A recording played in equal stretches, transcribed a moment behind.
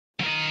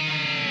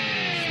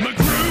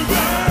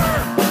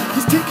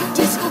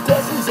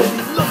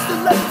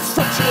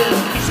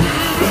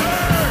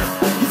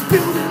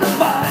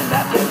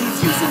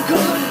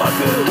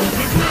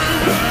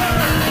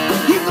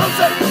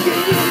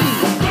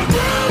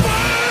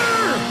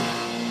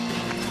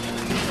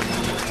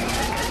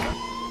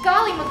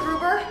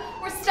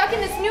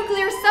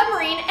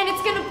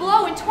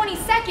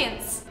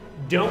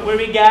Don't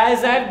worry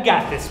guys, I've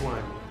got this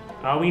one.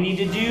 All we need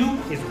to do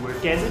is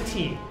work as a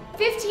team.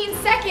 15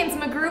 seconds,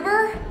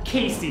 MacGruber.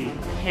 Casey,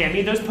 hand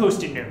me those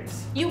Post-it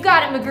notes. You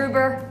got it,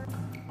 MacGruber.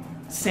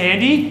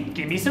 Sandy,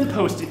 give me some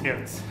Post-it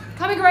notes.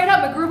 Coming right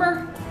up,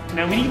 MacGruber.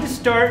 Now we need to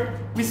start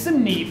with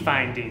some need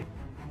finding.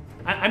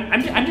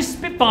 I'm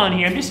just spitballing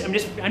here. I'm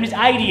just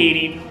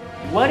ideating.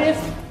 What if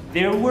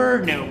there were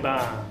no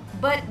bomb?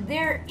 But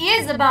there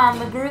is a bomb,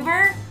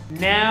 MacGruber.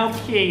 Now,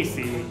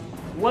 Casey,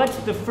 what's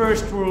the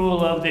first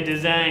rule of the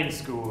design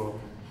school?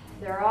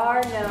 There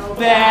are no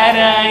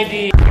Bad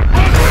idea.